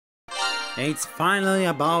It's finally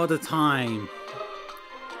about the time.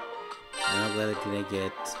 What did I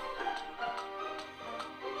get?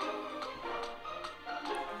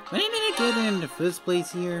 When did I get it in the first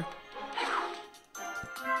place here?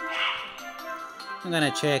 I'm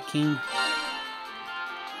gonna check him.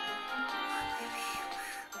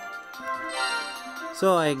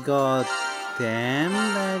 So I got them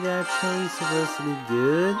that are actually supposed to be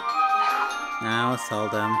good. Now I'll sell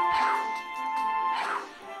them.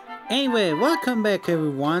 Anyway, welcome back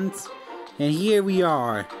everyone. And here we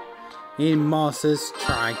are in Monster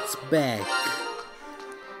Strikes Back.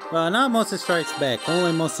 Well, not Monster Strikes Back,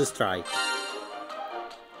 only Monster Strike.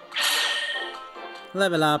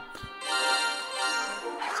 Level up.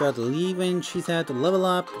 So I believe when she's had to level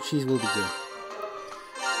up, she will be good.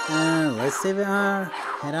 Let's save our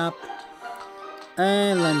head up.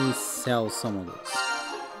 And let me sell some of those.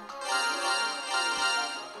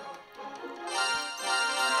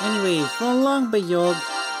 Anyway, for long period,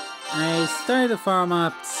 I started to farm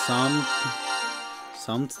up some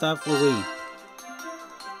stuff away.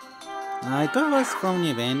 I thought it was from the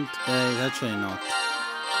event, but it's actually not.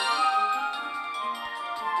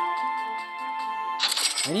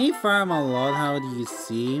 I need to farm a lot, how do you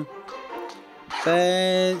see?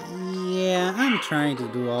 But yeah, I'm trying to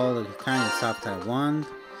do all the kind of stuff that I want.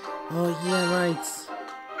 Oh yeah, right.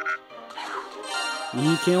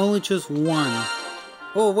 You can only choose one.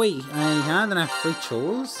 Oh wait, I had enough free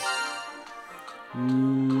chose?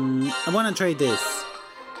 I wanna try this.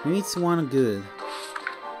 Maybe it's one good.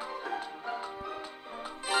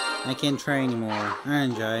 I can't try anymore. I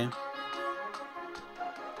enjoy.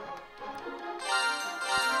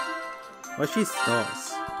 What she does?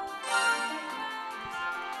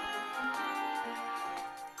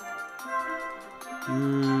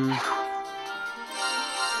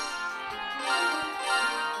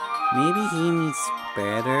 Maybe him is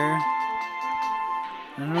better.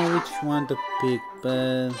 I don't know which one to pick,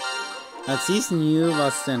 but as he's new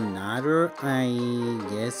was another, I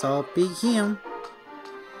guess I'll pick him.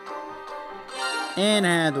 And I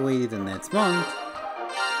had to wait the next month.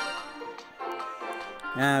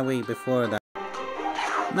 Wait, before that.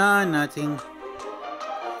 No, nothing.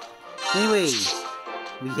 Anyway,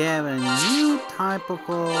 we have a new type of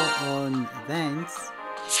on events.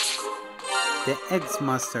 The X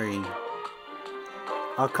Mastery.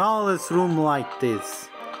 I'll call this room like this.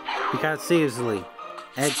 Because seriously,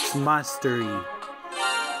 X Mastery.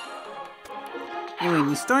 Anyway, in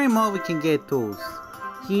the story mode we can get those.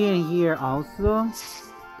 Here and here also.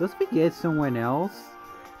 Does we get somewhere else?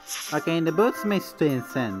 Okay, in the books makes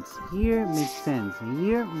sense. Here makes sense.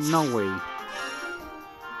 Here, no way.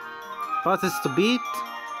 Process to beat.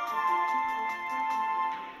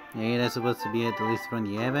 Yeah, that's supposed to be at least from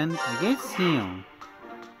the event. I guess him.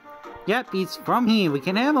 Yep, it's from here. We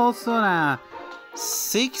can have also a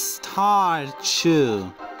 6-star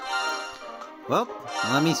shoe. Well,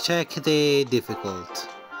 let me check the difficult.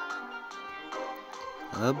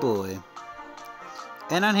 Oh boy.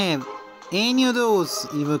 And I don't have any of those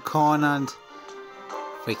evil cornered.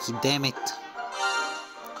 Freaking damn it.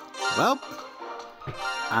 Well,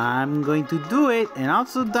 I'm going to do it and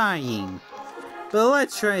also dying. But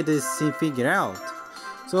let's try this and figure out.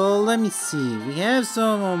 So let me see. We have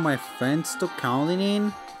some of my friends to count it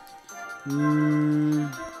in.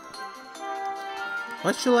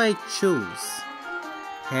 What should I choose?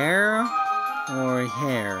 Hair or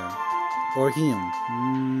hair? Or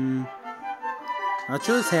him? I'll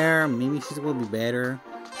choose hair. Maybe she will be better.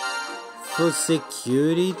 For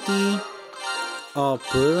security,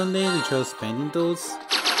 permanently we chose spending those.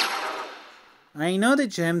 I know the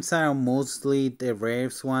gems are mostly the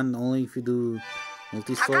rarest one, only if you do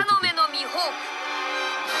multi-slot.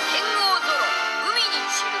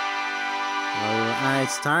 Well, I'm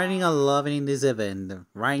starting a loving this event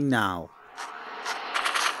right now.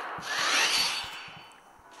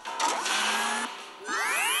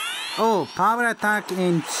 Oh, power attack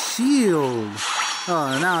and shield.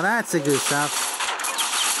 Oh, now that's a good stuff.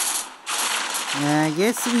 I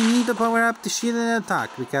guess we need to power up the shield and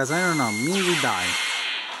attack because I don't know, maybe we die.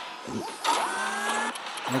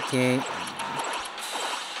 Okay.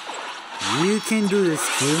 You can do this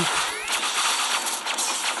too.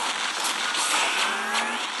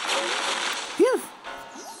 Phew!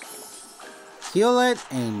 Kill it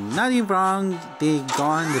and nothing wrong, they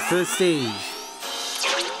gone the first stage.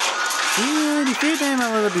 Yeah, defeat them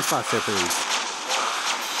a little bit faster please.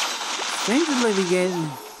 Strangely we get...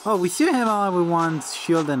 Oh, we still have all everyone's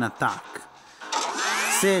shield and attack.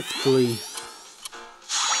 Safely.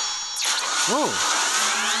 Oh!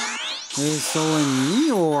 Is it only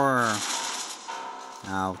me or...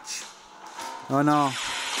 Ouch. Oh no.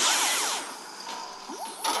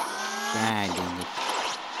 Ah, dang it.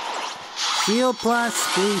 Shield plus,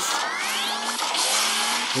 please.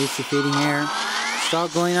 Please defeating air.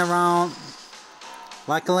 Stop going around.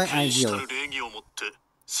 Luckily, I heal.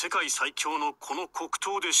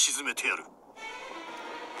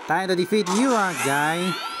 Time to defeat you,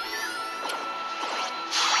 guy.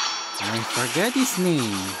 I forget his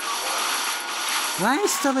name. Why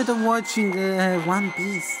stopped watching One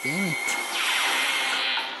Piece? Damn it.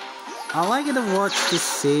 I like to watch this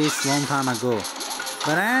series long time ago,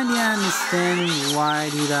 but I didn't understand why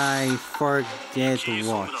did I forget to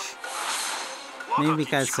watch. Maybe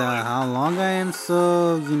because how long I am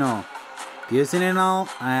so, using it all,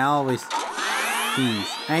 I always think.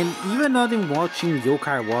 I'm even not in watching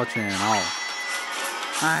Yokai Watcher and all.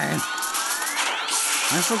 I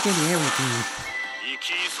forget everything.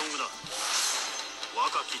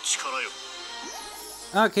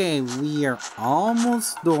 Okay, we are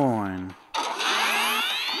almost done.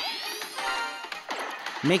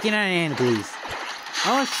 Making an end, please.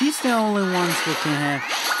 Oh, she's the only one who can have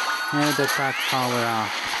the attack power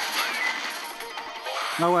off.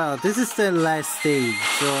 Oh well, this is the last stage,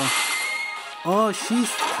 so... Oh,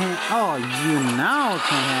 you now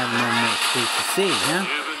can have no more space to say, huh?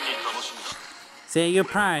 Say your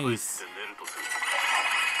prize.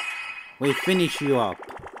 We finish you up.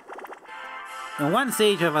 And one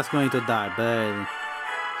stage of us going to die, but...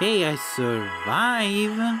 Hey, I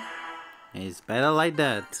survive. It's better like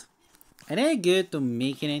that. And I good to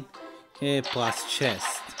making it plus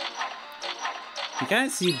chest.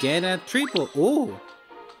 Because you get a triple.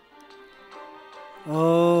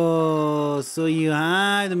 Oh, so you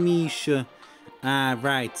had Misha.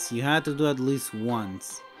 Right. You had to do at least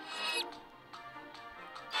once.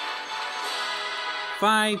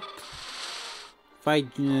 5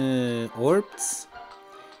 orbs.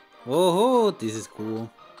 Oh, this is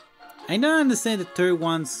cool. I don't understand the third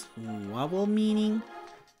one's wobble meaning,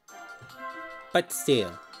 but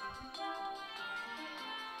still.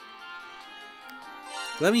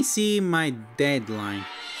 Let me see my deadline.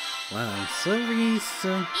 Wow, sorry,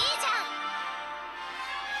 so...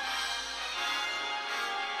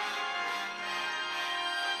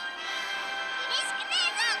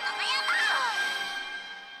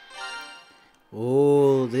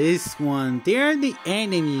 Oh, this one. They're the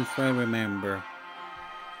enemy, if I remember.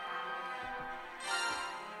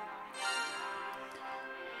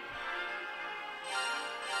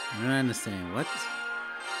 I don't understand. What?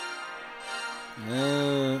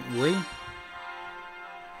 Wait.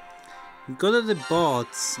 Go to the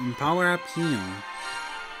bots and power up here.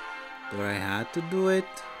 Do I have to do it?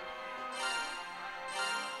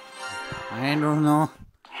 I don't know.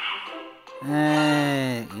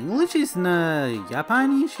 English is not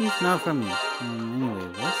Japanese. It's not from me. Anyway,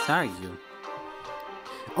 what are you?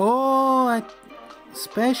 Oh, a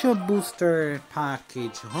special booster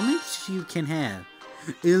package. How much you can have?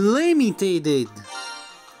 Limited.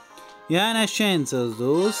 You had a chance of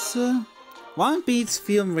those. One Piece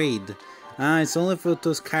film raid. It's only for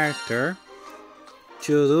those characters.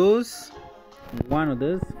 Choose one of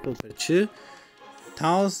those for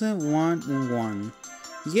 2,001.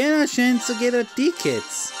 You get a chance to get a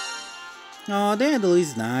tickets. Oh, they're at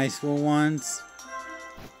least nice for once.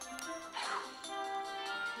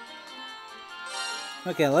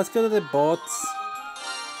 Okay, let's go to the bots.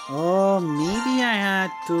 Oh, maybe I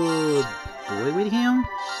had to do it with him.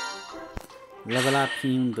 Level up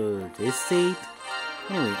him to this state.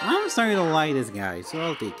 Anyway, I'm starting to like this guy, so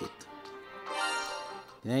I'll take it.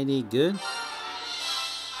 Did I do good?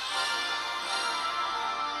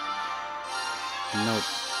 Nope.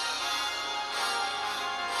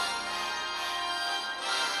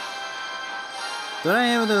 Do I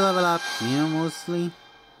have to level up here mostly?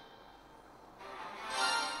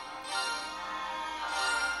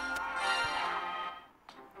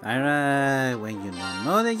 Alright, when you don't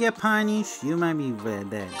know they get punished, you might be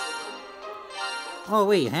dead. Oh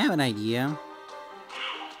wait, I have an idea.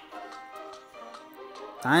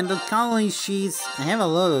 Time to colony sheets. I have a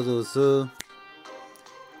lot of those, so...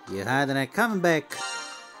 You had that coming back.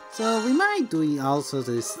 So we might do also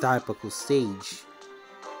this type of stage.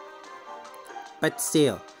 But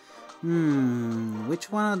still. Which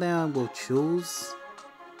one of them I will choose?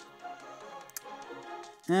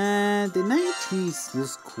 The night trees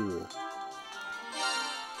looks cool.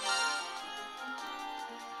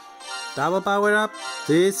 Double power up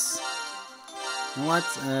this. And what?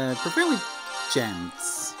 Prefer with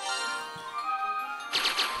gems.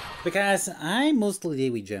 Because I mostly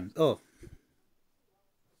deal with gems. Oh.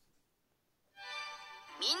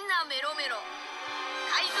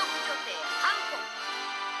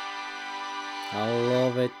 I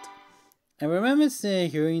love it. I remember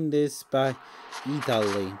hearing this by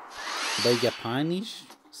Italy. By Japanish?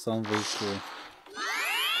 Sounds very cool.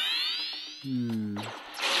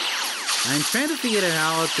 I'm trying to figure it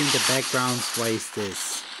out in the background. Why is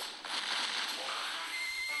this?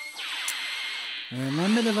 I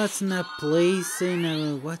remember there was in a place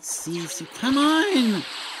in what season? Come on! You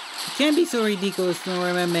can't be so ridiculous to not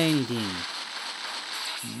remember anything.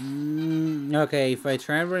 Okay, if I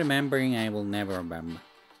try remembering, I will never remember.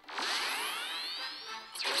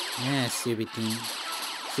 Yeah, stupid thing.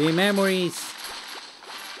 See, memories!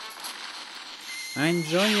 I'm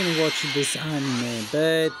enjoying watching this anime,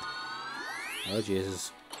 but... Oh,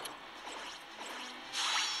 Jesus.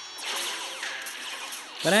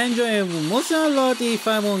 But I enjoy it most a lot if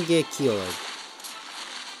I won't get killed.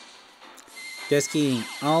 Just kidding.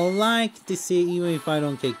 I'll like to see even if I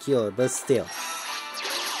don't get killed, but still.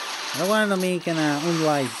 I want to make an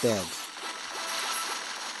unlike that.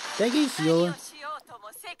 Thank you, heal.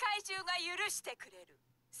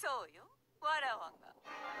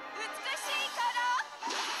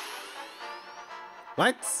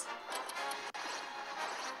 What?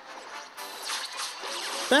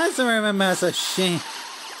 That's what I remember as a Shin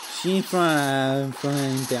from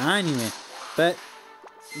the anime. But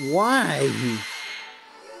why?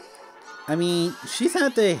 I mean, she's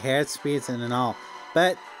had the hair spirits and all,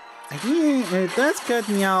 but I think it does cut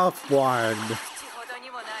me off guard.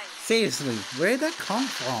 Seriously, where did that come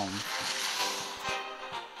from?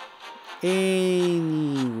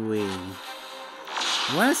 Anyway,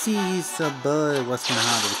 I wanna see his ability, what's gonna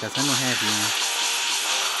happen, because I don't have him.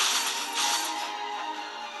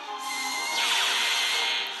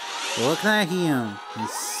 Look at him,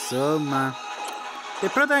 he's so mad. The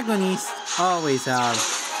protagonists always have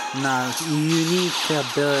unique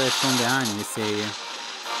abilities from the anime series.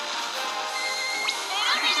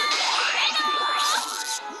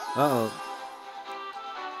 Uh-oh.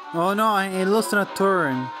 Oh no, I lost a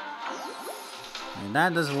turn. And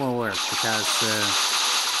that doesn't work because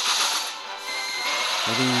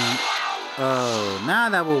I didn't... Oh, now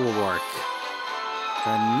that will work.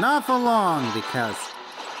 But not for long because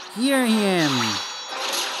here I am.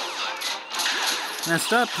 Now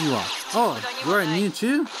stop you all. Oh, you're new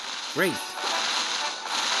too? Great.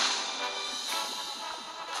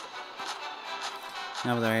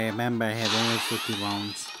 Now that I remember, I have only 50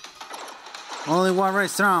 rounds. Only one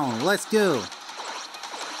race round. Let's go.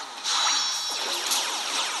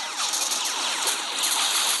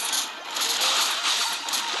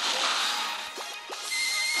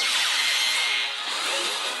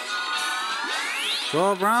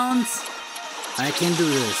 Twelve rounds. I can do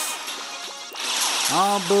this.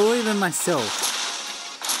 I'll believe in myself.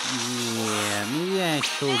 Yeah, maybe I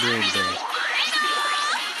should do it there.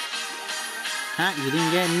 Ha, you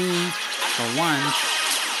didn't get me for once.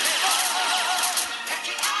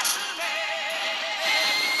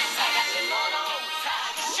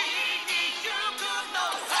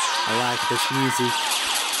 I like this music.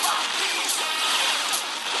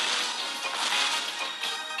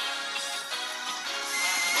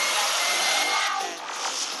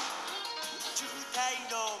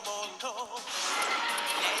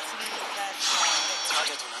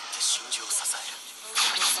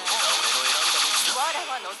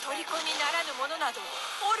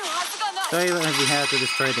 Sorry that we had to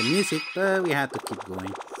destroy the music, but we had to keep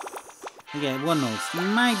going. Okay, one knows. It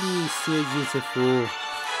might be still useful,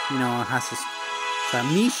 you know, has a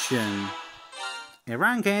mission. A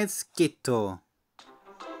ranked skittle.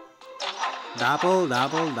 Double,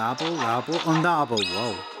 double, double, double, on double.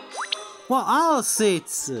 Whoa. Well, all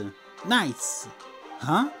six. Nice.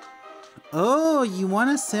 Huh? Oh, you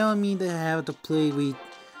wanna tell me that I have to play with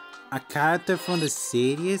a character from the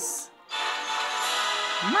series?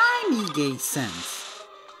 Might make sense.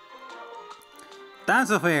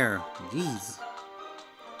 That's fair. Jeez.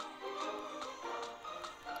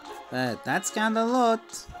 But that's kinda a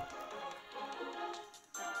lot.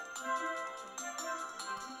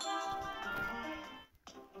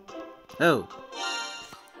 Oh.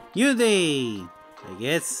 New day, I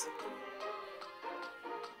guess.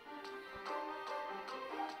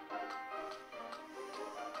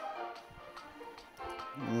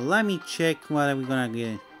 Let me check what are we gonna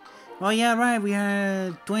get. Oh yeah, right, we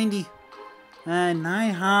are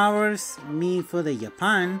 9 hours me for the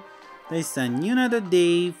Japan. There's another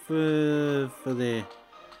day for the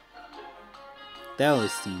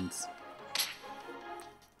Palestinians.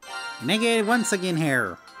 And I get it once again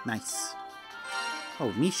here. Nice.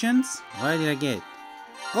 Oh, missions? What did I get?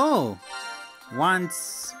 Oh!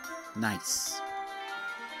 Once. Nice.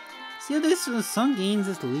 See, this some games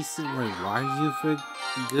at least reward you for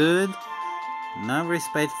good. not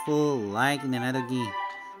respectful like in another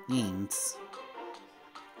games.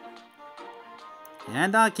 And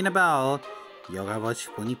I'm talking about Yoga Watch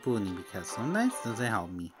Puni Puni because sometimes it doesn't help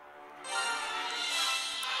me.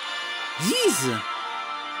 Jeez!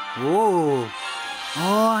 Whoa!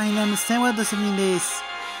 Oh, I understand what does it mean this.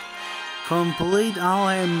 Complete all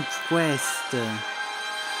quest.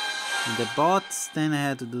 The bots, then I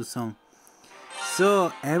had to do some.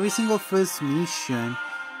 So every single first mission,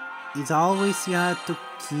 it's always you have to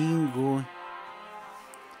keep going.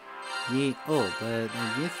 Yeah. Oh, but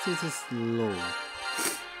I guess this is low.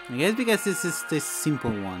 I guess because this is the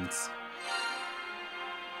simple ones.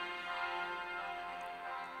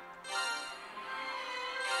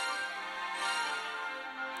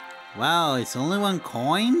 Wow, it's only 1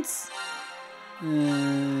 coins?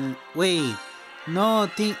 Wait. No,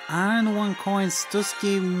 they aren't 1 coins, just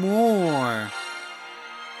give more.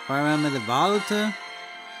 If I remember the valuta,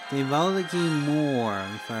 the valuta gave more,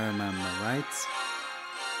 if I remember, right?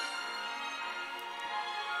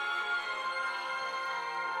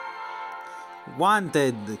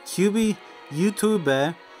 Wanted QB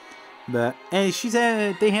YouTuber, but and she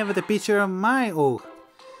said they have the picture of my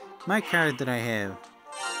character I have.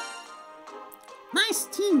 Nice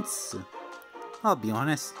tints. I'll be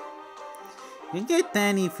honest. You get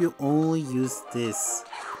 10 if you only use this.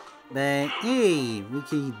 But hey, we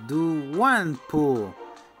can do 1 pull.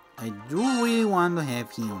 I do really want to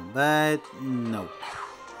have him, but no.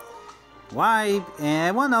 Why? And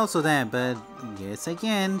I want also that, but yes I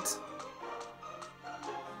can't.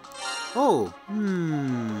 Oh,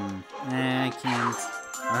 I can't.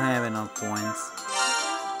 I don't have enough points.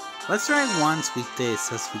 Let's try once with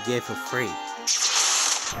this as we get for free.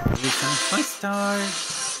 Maybe some 5 star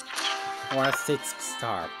or a 6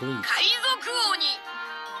 star, please.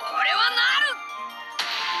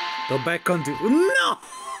 Go back on to no!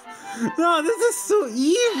 No, this is so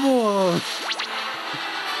evil!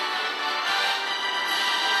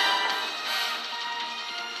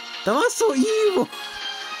 That was so evil!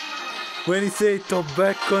 When he said to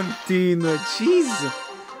back continue, jeez!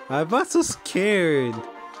 I was so scared.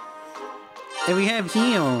 And we have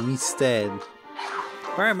him instead.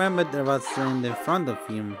 I remember there was in the front of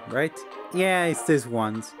him, right? Yeah, it's this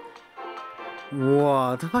one.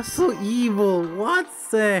 Wow, that was so evil. What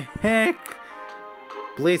the heck?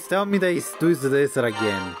 Please tell me that he does this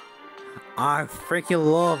again. I freaking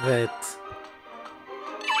love it.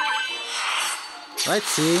 Let's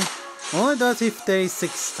see. Only does if there is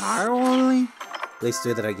 6 star only? Please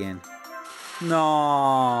do that again.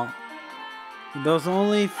 No. It does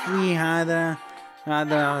only if we had a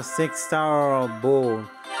 6 star or a bull.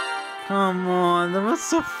 Come on, that was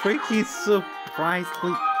so freaking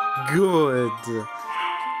surprisingly good.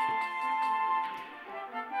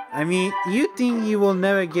 I mean, you think you will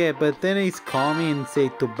never get, but then it's coming and say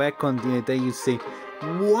to back continue. Then you say,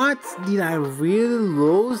 what? Did I really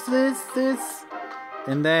lose this?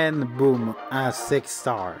 And then boom, a 6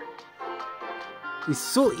 star. It's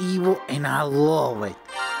so evil and I love it.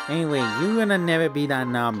 Anyway, you're gonna never be that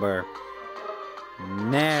number.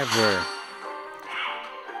 Never.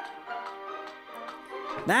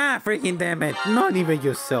 Nah, freaking damn it. Not even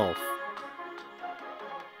yourself.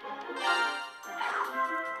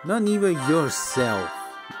 Not even yourself.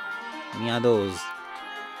 Any of those.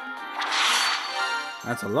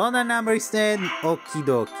 That's a lot of number instead. Okie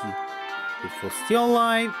dokie. If we're still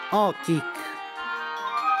alive, I'll kick.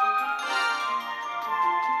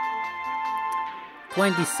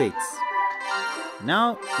 26.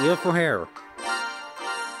 Now, here for her.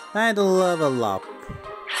 I'd level up.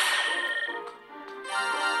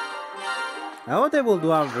 I hope they will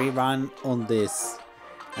do a rerun on this.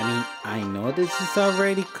 I mean, I know this is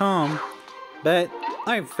already come, but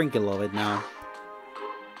I freaking love it now.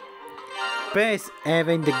 Best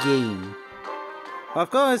ever in the game. Of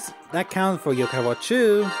course, that counts for Yokawa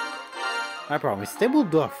 2. I promise they will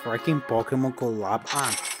do a freaking Pokemon collab.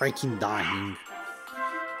 I'm freaking dying.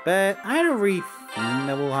 But I don't really think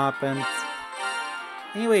that will happen.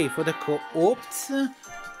 Anyway, for the co-ops,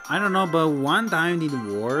 I don't know, but one time did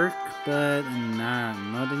work, but nah,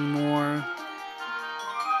 not anymore.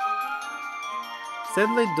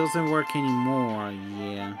 Sadly, it doesn't work anymore,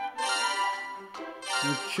 yeah.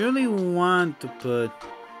 I truly want to put...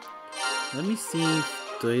 Let me see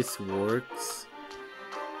if this works.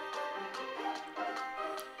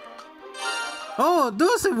 Oh,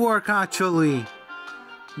 does it work actually?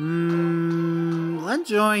 Let's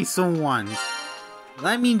join someone.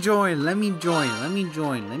 Let me join. So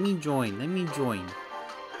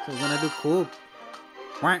we're gonna do cool.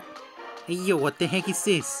 What? Hey yo, what the heck is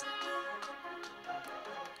this?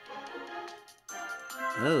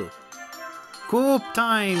 Oh. co-op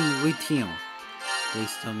time with him.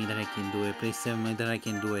 Please tell me that I can do it. Please tell me that I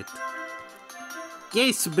can do it.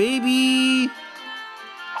 Yes, baby!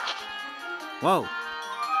 Whoa.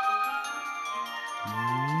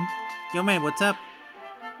 Yo, man, what's up?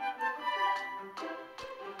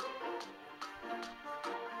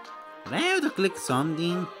 Did I have to click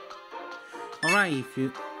something? Alright, if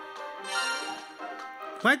you...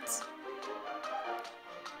 What?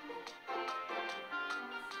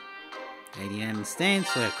 I didn't understand,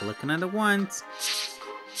 so I click another once.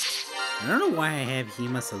 I don't know why I have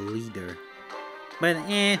him as a leader. But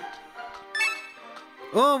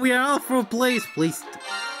oh, we are all for place, please.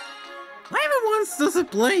 Why everyone doesn't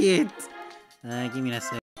play it? Give me a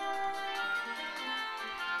sec.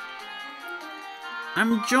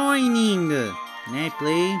 I'm joining. Can I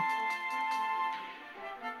play?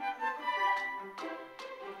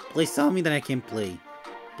 Please tell me that I can play.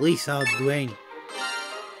 Please, I'll do it.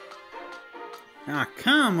 Ah,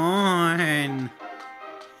 come on.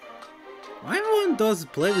 Why everyone does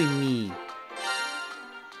play with me?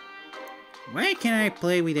 Why can't I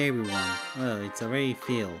play with everyone? Oh, it's already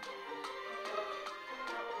filled.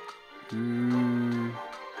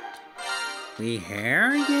 We here,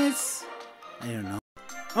 I guess? I don't know.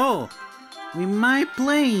 Oh! We might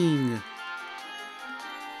playing!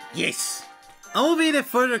 Yes! I'll be the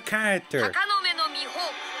further character!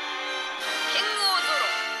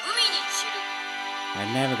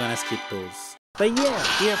 I'm never gonna skip those. But yeah,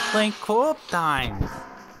 we are playing co-op time!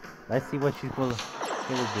 Let's see what she will do.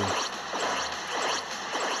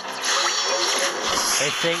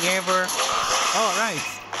 Best thing ever! Oh, right!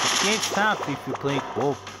 It can't stop if you play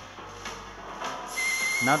co-op.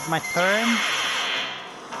 Not my turn?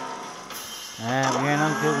 We are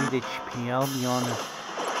not good with HP, I'll be honest.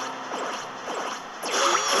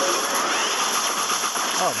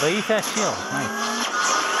 Oh, but he's a shield. Nice.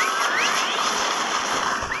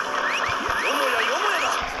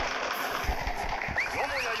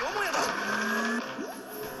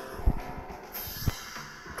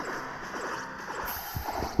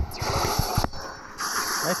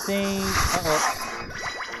 Let's see. Uh-oh.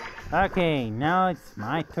 Okay, now it's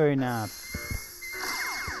my turn up.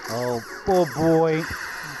 Oh boy.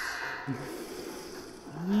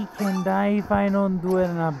 He can die if I don't do it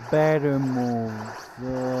in a better move.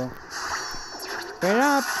 So, straight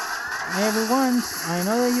up, everyone. I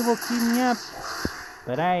know that you will keep me up,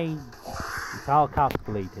 but it's all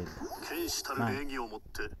calculated.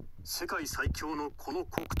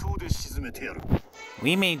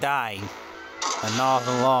 We may die, but not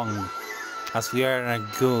long, as we are a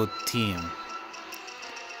good team.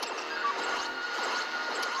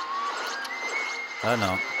 Oh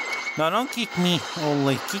no. No, don't kick me.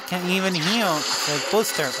 Only kick can even heal. The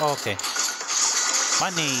booster. Oh, okay.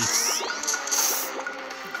 My knees.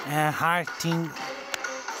 Hard team.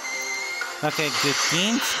 Okay, good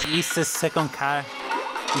teams. He's the second car.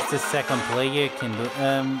 He's the second player. Can do.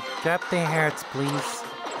 Grab the hearts, please.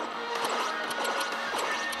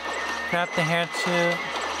 Grab the heart too.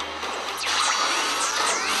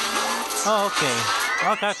 Oh, okay.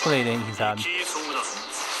 I'll calculate it. He's out.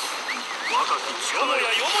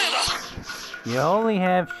 You only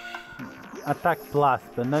have attack plus,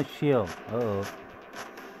 but no shield. Uh-oh.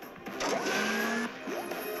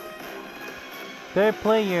 Third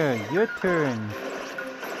player, your turn.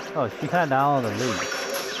 Oh, she had all the loot.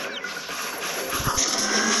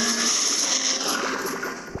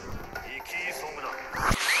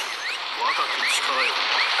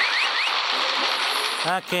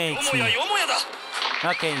 Okay,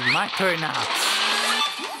 okay, my turn now.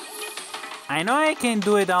 I know I can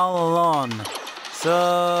do it all alone,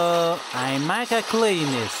 so I might calculate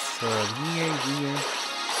this. So here.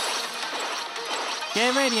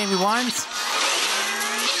 Get ready, everyone.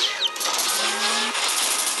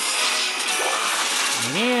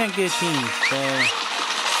 We need a good team, so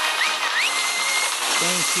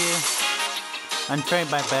thank you. I'm trying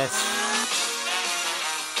my best.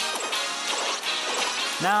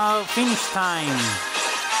 Now finish time.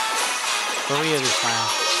 For real this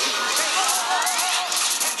time.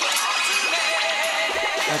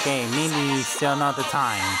 Okay, maybe still not the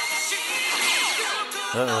time.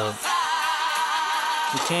 Uh-oh.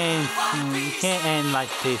 You can't end like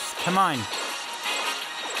this. Come on.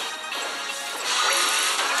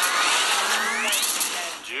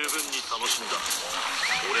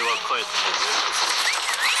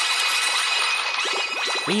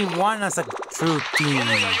 We won as a true team.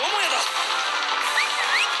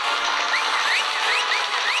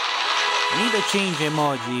 I need to change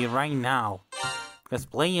emoji right now. Because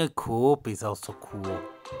playing a co-op is also cool.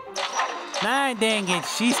 Nah, dang it,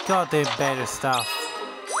 she's got the better stuff.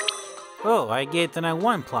 Oh, I get an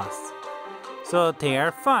 1 plus. So they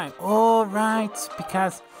are fine. Oh, right,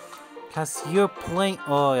 because you're playing.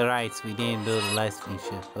 Oh, right, we didn't do the last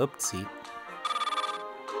mission. Oopsie.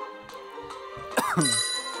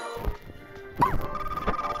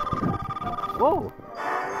 Whoa!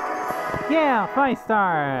 Yeah,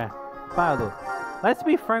 5-star! Paulo. Let's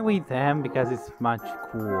be friends with them because it's much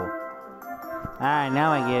cool. Alright,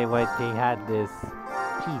 now I get why they had this.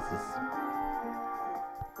 Jesus.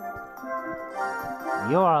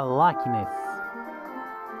 Your luckiness.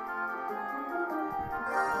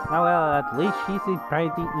 Oh well, at least she's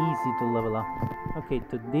pretty easy to level up. Okay,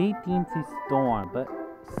 today teams is Storm, but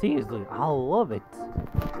seriously, I love it.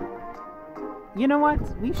 You know what?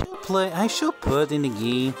 I should put in the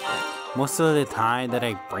game most of the time that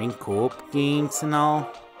I bring co-op games and all.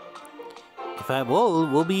 If I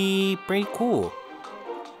will be pretty cool.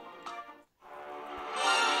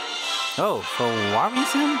 Oh, for what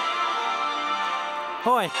reason?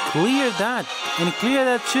 Oh, I cleared that, and cleared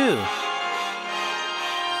that too.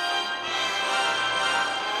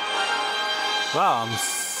 Wow, I'm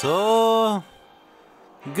so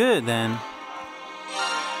good then.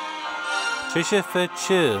 Trisha for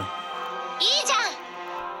two.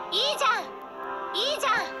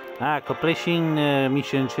 Ah, completing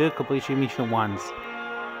mission 2, completing mission 1.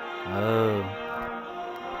 Oh.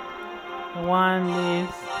 One is...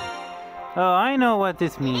 Oh, I know what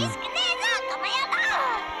this means.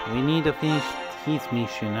 We need to finish his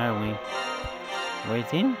mission, aren't we?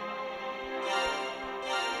 Where's him?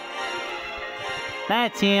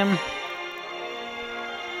 That's him!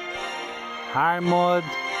 Hard mode,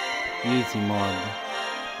 easy mode.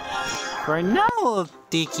 For now, we'll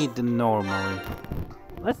take it normally.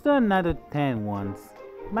 Let's do another 10 ones.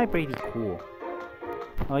 Might be pretty cool.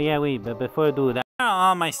 Oh yeah, wait, but before I do that,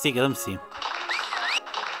 oh my stick, let me see.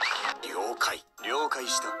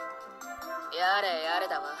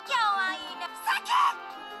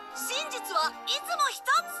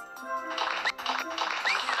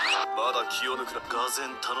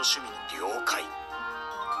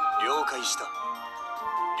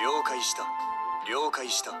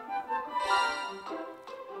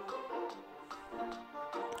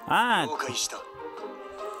 Ah,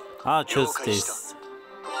 I'll choose this.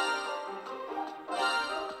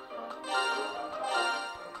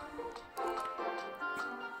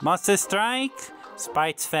 Monster Strike,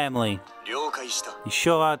 Sprite's family. You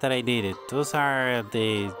show out that I did it. Those are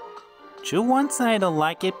the 2 ones I don't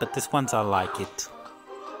like it, but this one's I like it.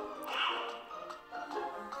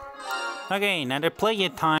 Okay, another play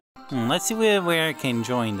time. Let's see where I can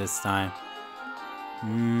join this time.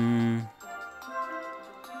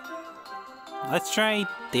 Let's try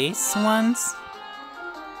these ones.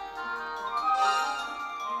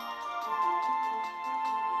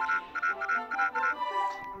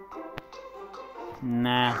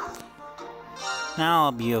 Nah. Now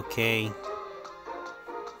I'll be okay.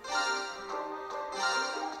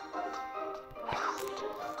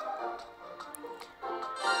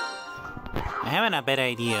 I haven't a better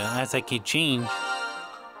idea as I can change.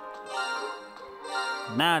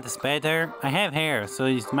 Now that's better. I have hair, so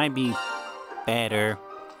it might be better.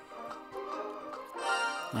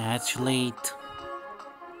 That's late.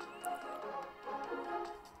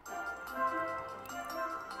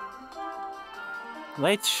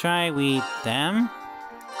 Let's try with them.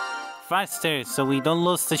 Faster, so we don't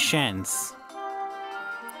lose the chance.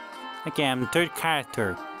 Okay, I'm third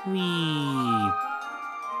character. Whee!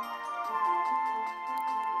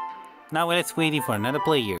 Now let's wait for another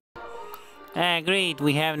player. Great,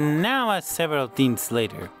 we have now several teams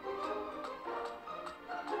later.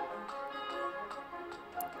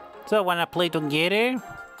 So, wanna play together?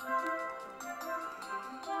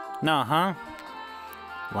 No, huh?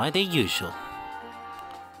 Like the usual.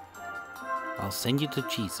 I'll send you to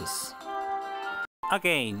Jesus.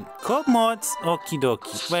 Okay, co-op mods, okie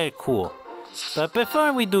dokie, very cool. But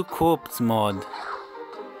before we do co-op mod,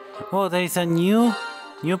 oh, there is a new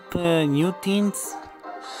teams.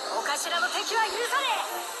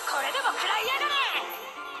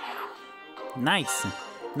 Nice.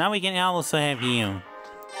 Now we can also have him.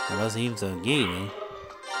 Unless he's a gay, eh?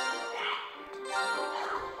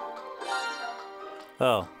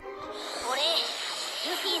 Oh.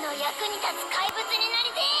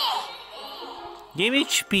 Give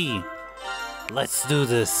HP. Let's do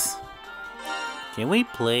this. Can we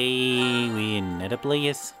play with another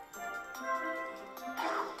players?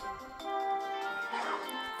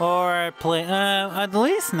 Or play, at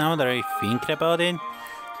least now that I think about it,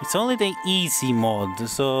 it's only the easy mode,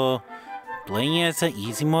 so playing as an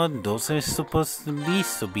easy mode, those are supposed to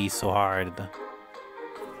be so hard.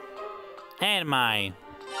 And my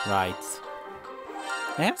Right.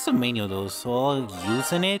 I have so many of those, so I'll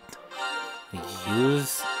using it. I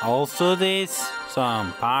use also this,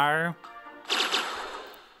 some power.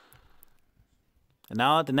 And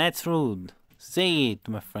now the next rule. Say it,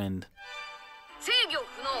 my friend.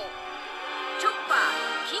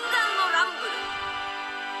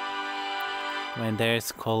 When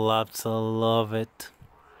there's collapse, I love it.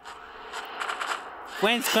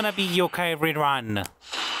 When's gonna be Yokai rerun?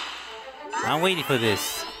 I'm waiting for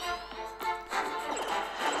this.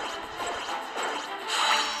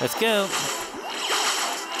 Let's go.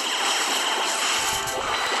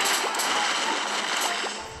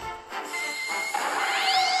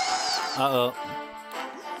 Uh-oh.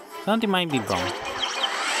 Something might be wrong.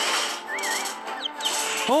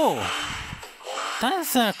 Oh!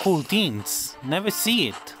 That's cool things. Never see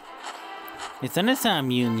it. Isn't it some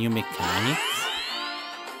new mechanics?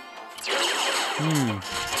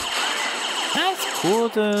 That's cool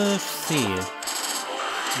to see it.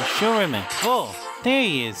 You sure remember. Oh, there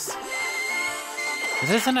he is. Is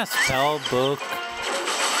this in a spell book?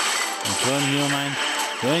 Turn human.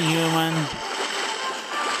 Turn human.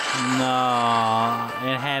 No,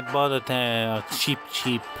 it had both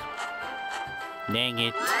cheap. Dang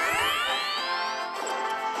it.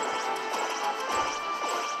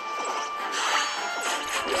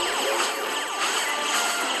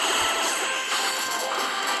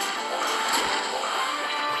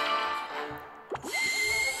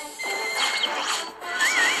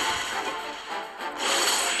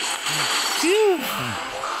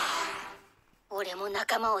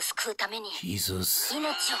 Jesus.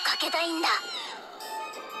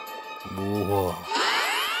 Whoa.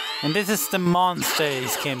 And this is the monster it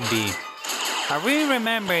can be. I really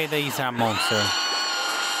remember these are monsters.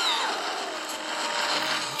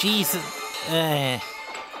 Jesus.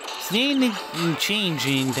 It's really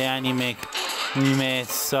changing the anime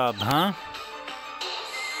sub, huh?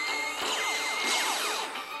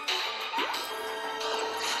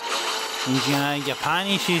 In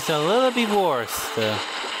Japanese, she's a little bit worse.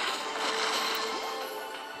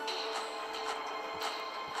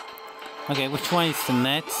 Okay, which one is the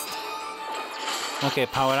next? Okay,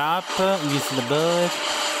 power up, use the bullet.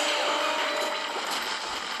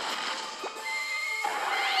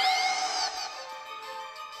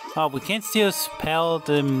 Oh, we can still spell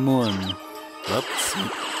the moon. Whoops.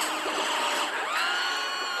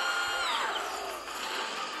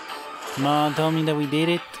 Come on, tell me that we did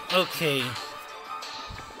it. Okay.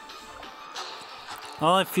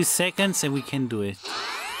 All a few seconds and we can do it.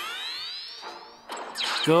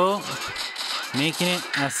 Go. Making it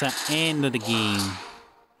as the end of the game.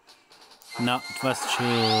 No, it was too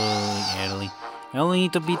early. I only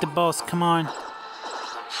need to beat the boss, come on.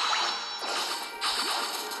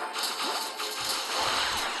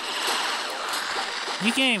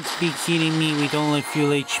 You can't be kidding me with only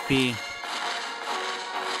full HP.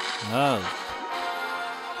 Oh.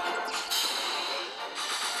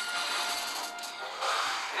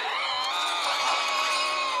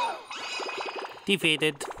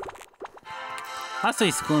 Defeated. Also,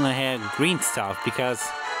 it's gonna have green stuff because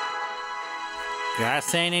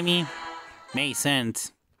grass enemy makes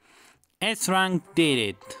sense. S rank did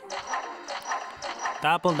it.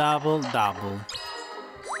 Double.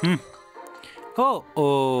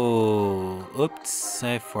 Oh. Oops,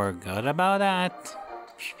 I forgot about that.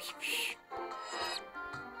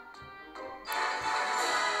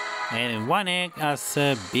 And one egg as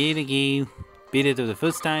beat it to the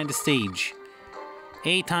first time the stage.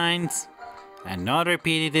 8 times. And not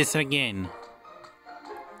repeat this again.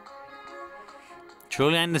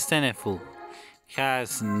 Truly understandable.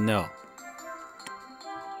 Because no.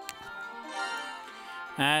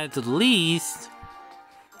 At least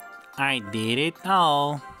I did it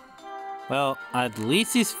all. Well, at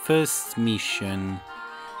least his first mission.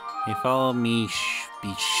 If I'll be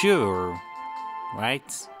sure.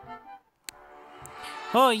 Right?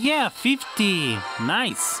 Oh yeah, 50!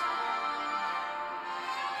 Nice!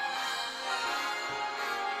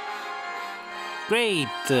 Great!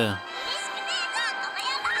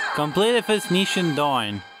 Complete the first mission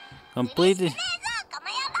done. Completed.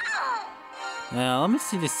 Let me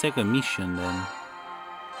see the second mission then.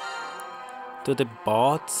 To the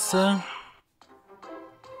bots.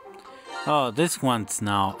 Oh, this one's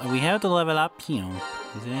now. We have to level up here,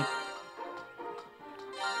 isn't it?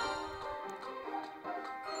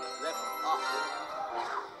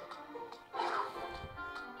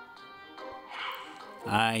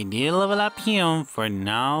 I did level up him. For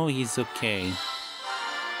now, he's okay.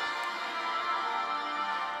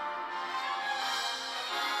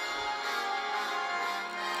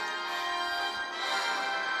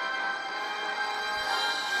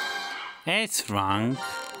 S rank.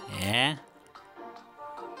 Yeah.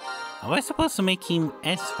 How am I supposed to make him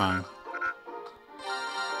S rank?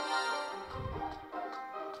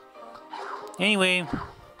 Anyway,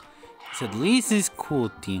 so at least this cool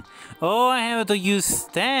thing. Oh, I have to use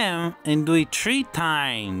stem and do it 3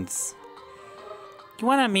 times. You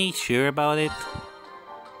wanna make sure about it?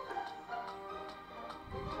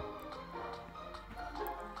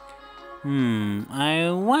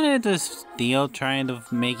 I wanted to still try to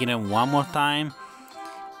make it one more time,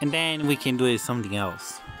 and then we can do it something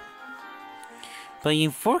else.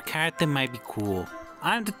 Playing 4 character might be cool.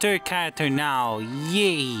 I'm the 3rd character now,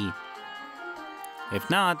 yay! If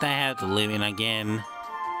not, I have to live in again.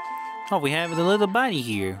 Oh, we have the little buddy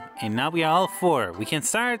here, and now we are all 4. We can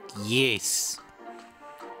start? Yes!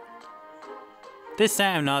 This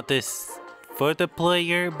time not this 4th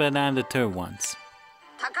player, but I'm the 3rd ones.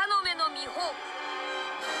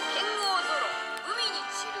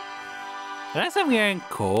 Last time we are in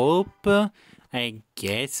co-op, I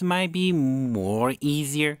guess might be more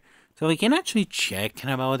easier. So we can actually check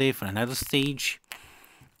about it for another stage.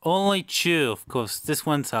 Only 2, of course. This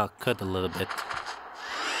one's cut a little bit.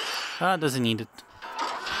 Doesn't need it.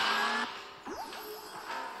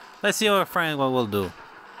 Let's see our friend what we'll do.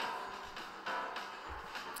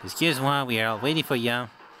 Excuse me, we are all waiting for you.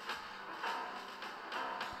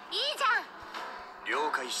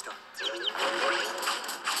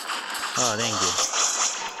 Oh, thank you.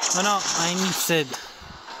 Oh no, I said...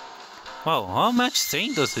 Whoa, how much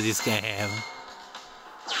strength does this guy have?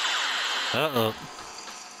 Uh-oh.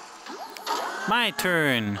 My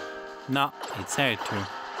turn! No, it's her turn.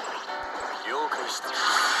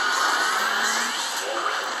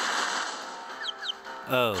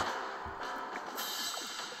 Oh.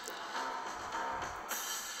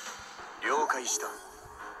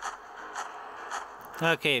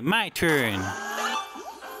 Okay, my turn.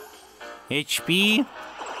 HP.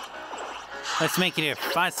 Let's make it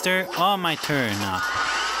faster on my turn now.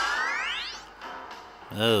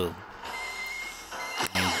 Oh.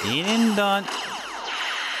 I didn't done.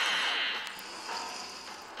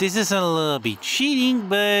 This is a little bit cheating,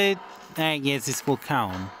 but I guess this will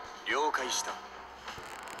count.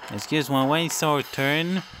 Excuse me, when it's our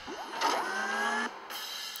turn.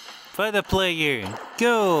 For the player,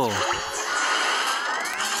 go!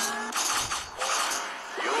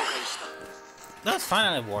 That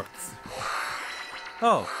finally works.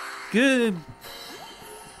 Oh, good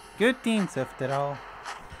things after all.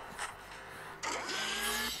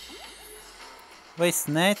 What's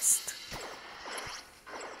next?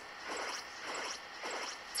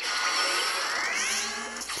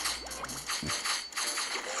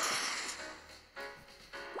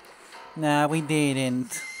 Nah, we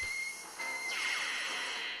didn't.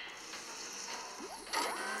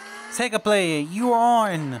 Take a player, you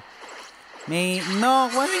on! Me, no,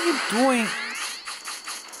 what are you doing?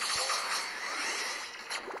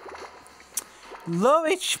 Low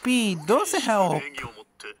HP doesn't help.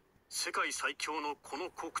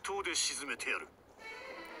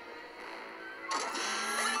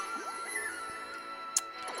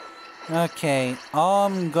 Okay,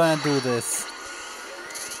 I'm gonna do this.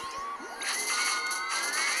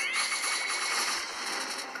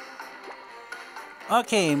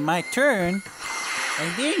 Okay, my turn.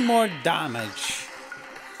 I did more damage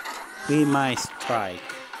with my strike.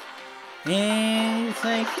 And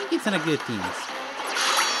I think it's a good thing.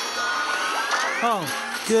 Oh,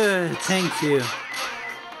 good, thank you.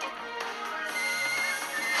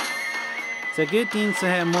 It's a good thing to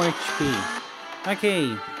have more HP.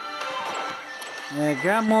 Okay.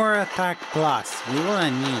 Got more attack plus. We will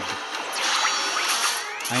need.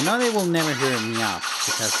 I know they will never hear me up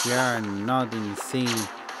because we are not insane.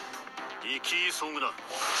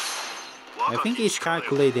 I think he's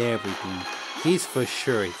calculated everything. He's for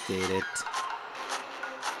sure did it.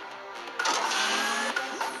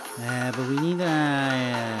 But we need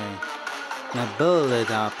a bullet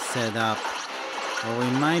up set up. Or we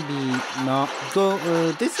might be not go.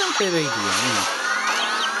 This is a better idea.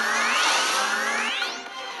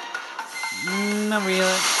 Not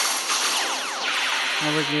really.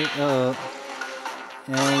 Over here.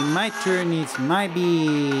 My turn is might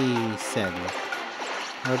be Serie.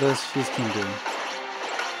 How those shoes can do.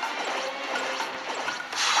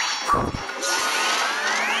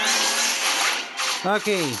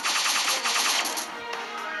 Okay.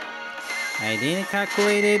 I didn't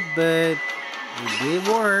calculate it, but it did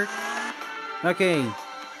work. Okay.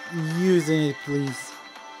 Using it, please.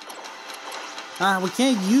 We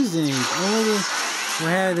can't use it. Only we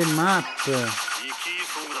have the map.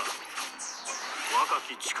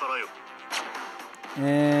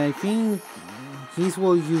 I think he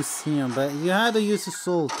will use him, but you have to use the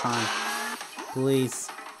soul time. Please.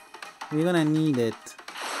 We're gonna need it.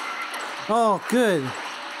 Oh, good.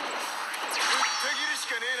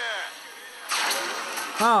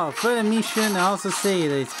 Oh, for the mission, I also say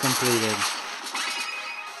that it's completed.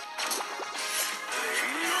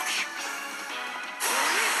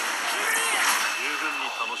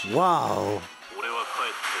 Wow.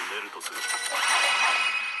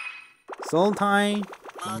 Soul time.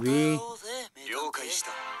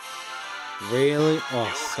 Really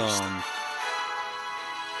awesome.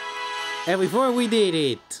 And before we did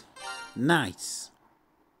it. Nice.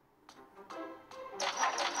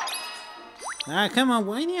 Ah, come on,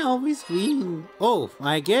 why do you always win? Oh,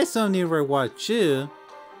 I guess I need reward too.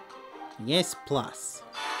 Yes, plus.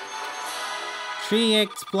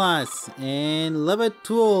 3x plus and level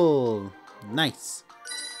 12. Nice.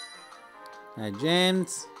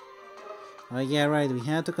 Gems. Oh yeah, right, we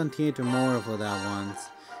have to continue to more for that ones.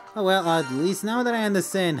 Oh well, at least now that I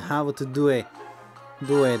understand how to do it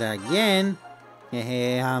again.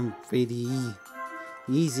 Hey, I'm pretty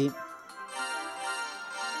easy.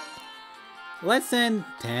 Let's send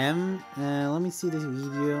 10. Let me see this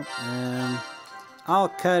video. I'll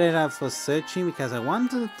cut it up for searching because I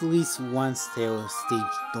want to at least one stage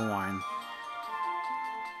done.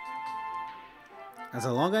 As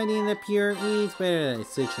long as I didn't appear, it's better than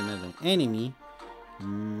search another enemy.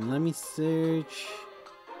 Let me search.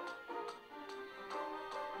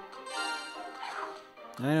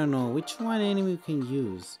 I don't know which one enemy we can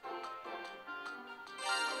use.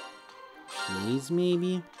 Cheese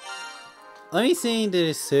maybe? Let me say that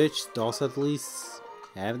the search does at least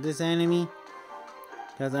have this enemy.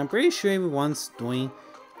 Because I'm pretty sure everyone's doing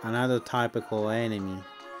another typical enemy.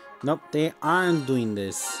 Nope, they aren't doing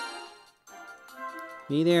this.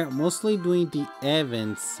 They're mostly doing the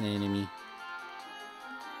events enemy.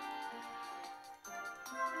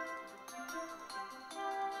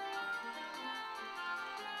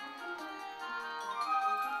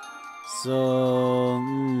 So,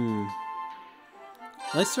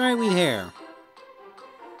 let's try with hair.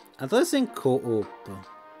 At least in co-op.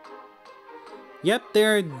 Yep,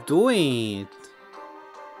 they're doing it.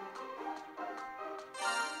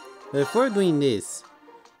 Before doing this,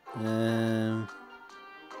 I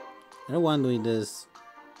don't want to do this.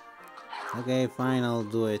 Okay, fine, I'll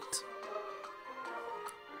do it.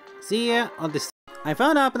 See ya on this. I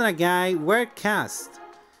found out that a guy were cast.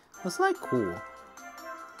 That's like cool.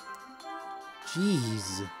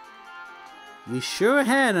 Jeez. You sure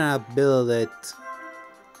had an ability.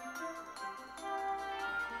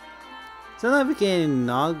 So now we can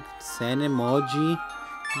not send emoji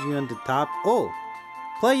on the top. Oh!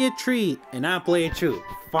 Player 3 and not player 2.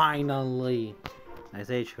 Finally! I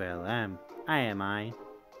say I am I.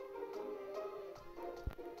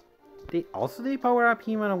 They power up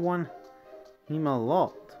him and one him a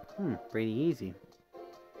lot. Pretty easy.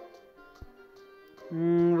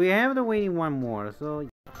 We have to wait one more, so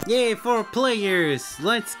yay, 4 players!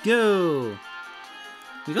 Let's go!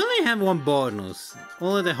 We only have one bonus.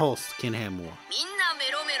 Only the host can have more.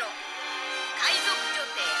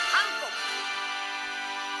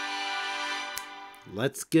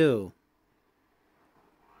 Let's go.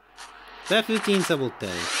 That 15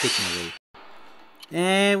 sabotage, technically.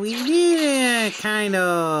 And we need kind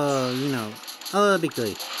of, you know, a little bit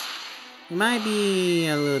good. It might be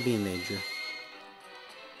a little bit in danger.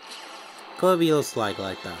 Could be a little like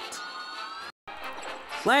that.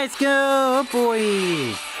 Let's go, oh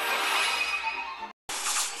boy!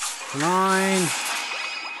 Come on!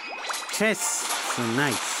 Chess! So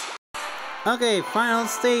nice. Okay, final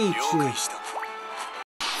stage!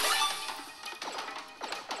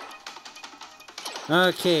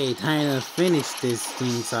 Okay, time to finish these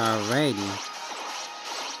things already.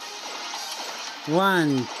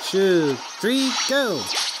 1, 2, 3, go!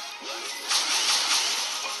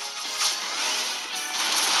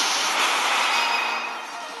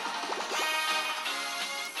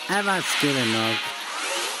 I'm not good enough.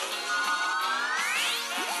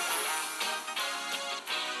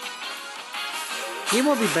 It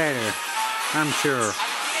will be better, I'm sure.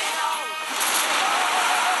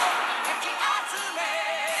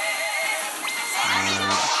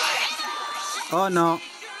 Oh no.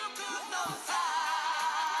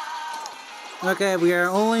 Okay, we are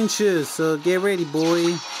all in shoes, so get ready,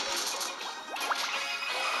 boy.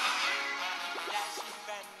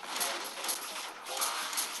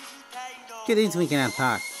 Get into we can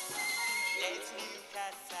attack.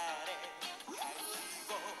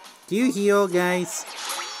 Do you heal, guys?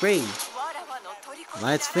 Great.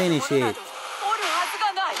 Let's finish it.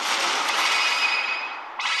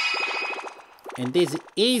 And this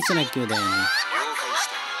isn't a good ending.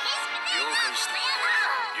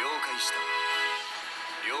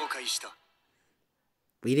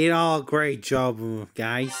 We did all a great job,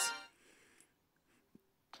 guys.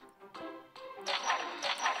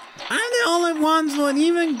 I'm the only ones who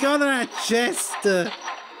even got a chest.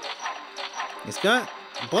 It's got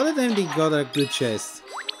both of them. They got a good chest.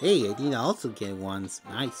 Hey, I did also get ones.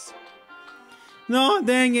 Nice. No,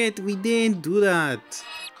 dang it, we didn't do that.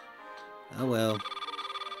 Oh well.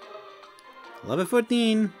 Level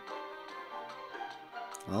 14.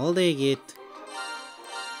 I'll take it.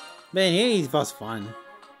 But hey, it was fun.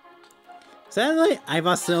 Sadly, I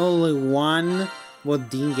was the only one who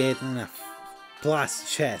didn't get a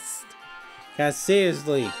plus chest. Cause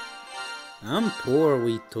seriously, I'm poor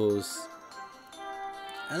with those.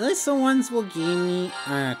 At least someone will give me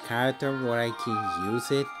a character where I can use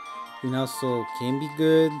it. And also can be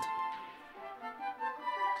good.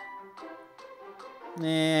 Nah,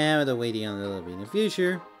 I have to wait a little bit in the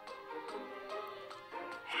future.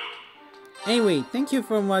 Anyway, thank you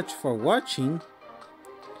very much for watching.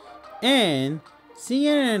 And see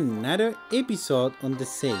you in another episode on the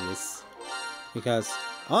series. Because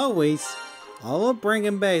always, I will bring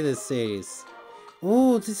back the series.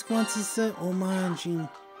 Oh, this one is a homage.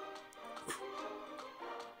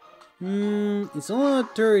 It's only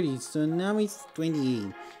 30, so now it's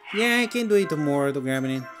 28. Yeah, I can do it tomorrow to grab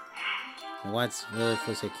it. What's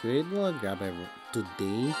for security? I'll grab it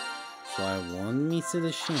today, so I won't miss the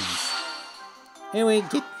chance. Anyway,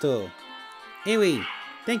 get to. Anyway,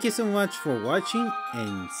 thank you so much for watching,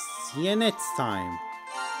 and see you next time.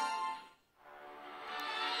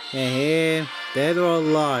 Hey, dead or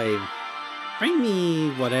alive, bring me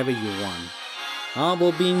whatever you want. I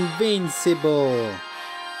will be invincible.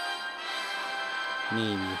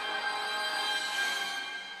 Maybe.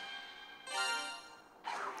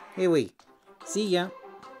 Hey, wait. See ya.